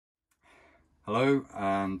Hello,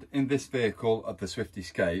 and in this vehicle of the Swift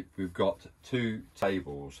Escape we've got two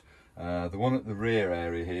tables. The one at the rear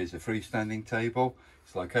area here is a freestanding table.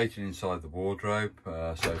 It's located inside the wardrobe,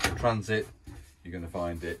 so for transit you're going to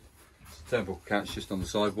find it. It's a turnbuckle catch just on the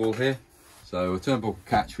sidewall here. So a turnbuckle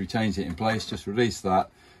catch retains it in place. Just release that,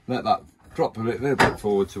 let that drop a little bit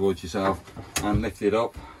forward towards yourself and lift it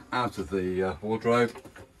up out of the wardrobe.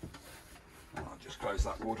 And I'll just close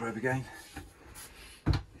that wardrobe again.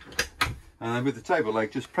 And with the table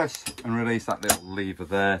leg, just press and release that little lever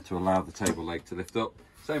there to allow the table leg to lift up.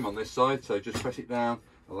 Same on this side, so just press it down,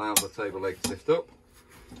 allow the table leg to lift up.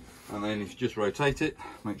 And then if you just rotate it,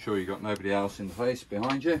 make sure you've got nobody else in the face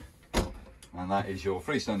behind you. And that is your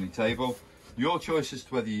freestanding table. Your choice as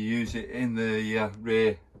to whether you use it in the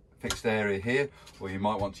rear fixed area here, or you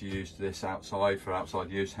might want to use this outside for outside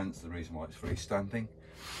use, hence the reason why it's freestanding.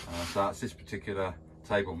 So that's this particular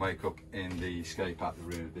table makeup in the Escape at the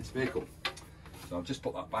rear of this vehicle. So I'll just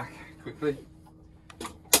put that back quickly,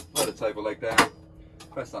 lower the table leg down,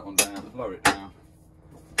 press that one down, lower it down,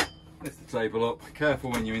 lift the table up.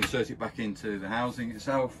 Careful when you insert it back into the housing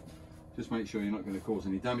itself, just make sure you're not going to cause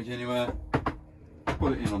any damage anywhere.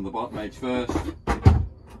 Put it in on the bottom edge first,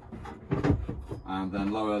 and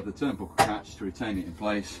then lower the turnbuckle catch to retain it in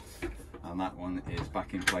place, and that one is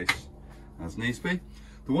back in place as needs be.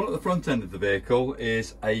 The one at the front end of the vehicle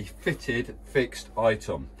is a fitted fixed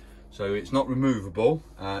item, so it's not removable.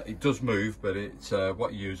 It does move, but it's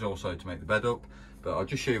what you use also to make the bed up. But I'll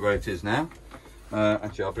just show you where it is now.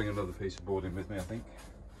 Actually, I'll bring another piece of board in with me, I think.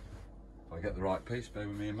 If I get the right piece, bear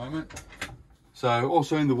with me a moment. So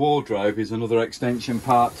also in the wardrobe is another extension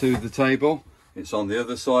part to the table. It's on the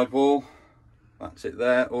other side wall. That's it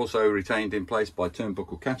there, also retained in place by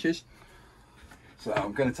turnbuckle catches. So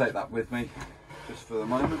I'm going to take that with me just for the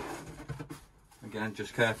moment. Again,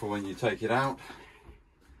 just careful when you take it out.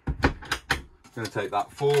 I'm going to take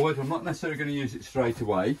that forward. I'm not necessarily going to use it straight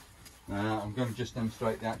away. I'm going to just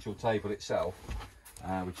demonstrate the actual table itself,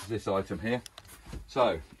 which is this item here.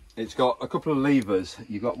 So it's got a couple of levers.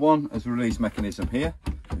 You've got one as a release mechanism here,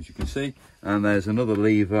 as you can see, and there's another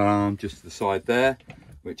lever arm just to the side there,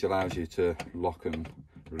 which allows you to lock and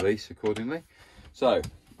release accordingly. So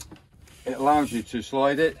it allows you to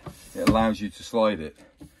slide it, it allows you to slide it.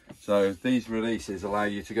 So these releases allow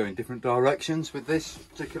you to go in different directions with this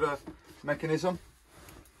particular mechanism.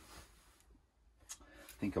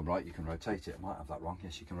 I think I'm right, you can rotate it. I might have that wrong.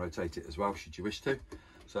 Yes, you can rotate it as well should you wish to.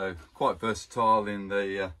 So quite versatile in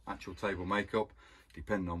the actual table makeup.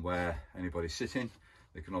 Depending on where anybody's sitting,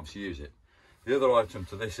 they can obviously use it. The other item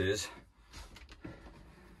to this is,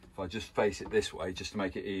 if I just face it this way, just to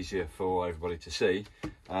make it easier for everybody to see,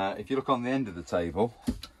 if you look on the end of the table,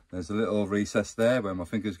 there's a little recess there where my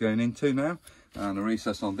finger's going into now, and a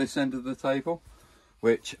recess on this end of the table,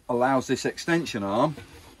 which allows this extension arm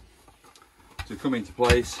to come into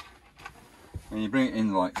place. And you bring it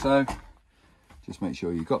in like so. Just make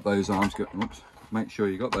sure you've got those arms going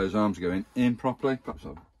in properly. Perhaps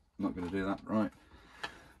I'm not going to do that right.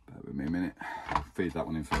 Bear with me a minute. I'll feed that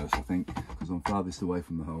one in first, I think, because I'm farthest away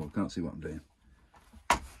from the hole. I can't see what I'm doing.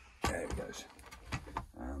 There it goes.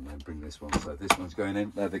 And then bring this one. So this one's going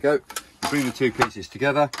in. There they go. You bring the two pieces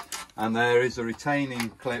together, and there is a retaining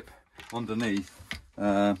clip underneath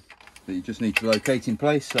that you just need to locate in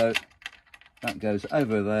place. So that goes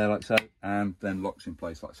over there like so, and then locks in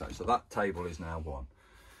place like so. So that table is now one.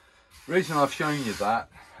 The reason I've shown you that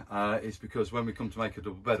is because when we come to make a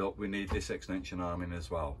double bed up, we need this extension arm in as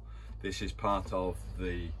well. This is part of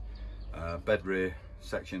the bed rear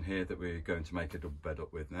section here that we're going to make a double bed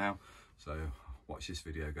up with now. So watch this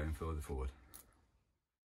video going further forward.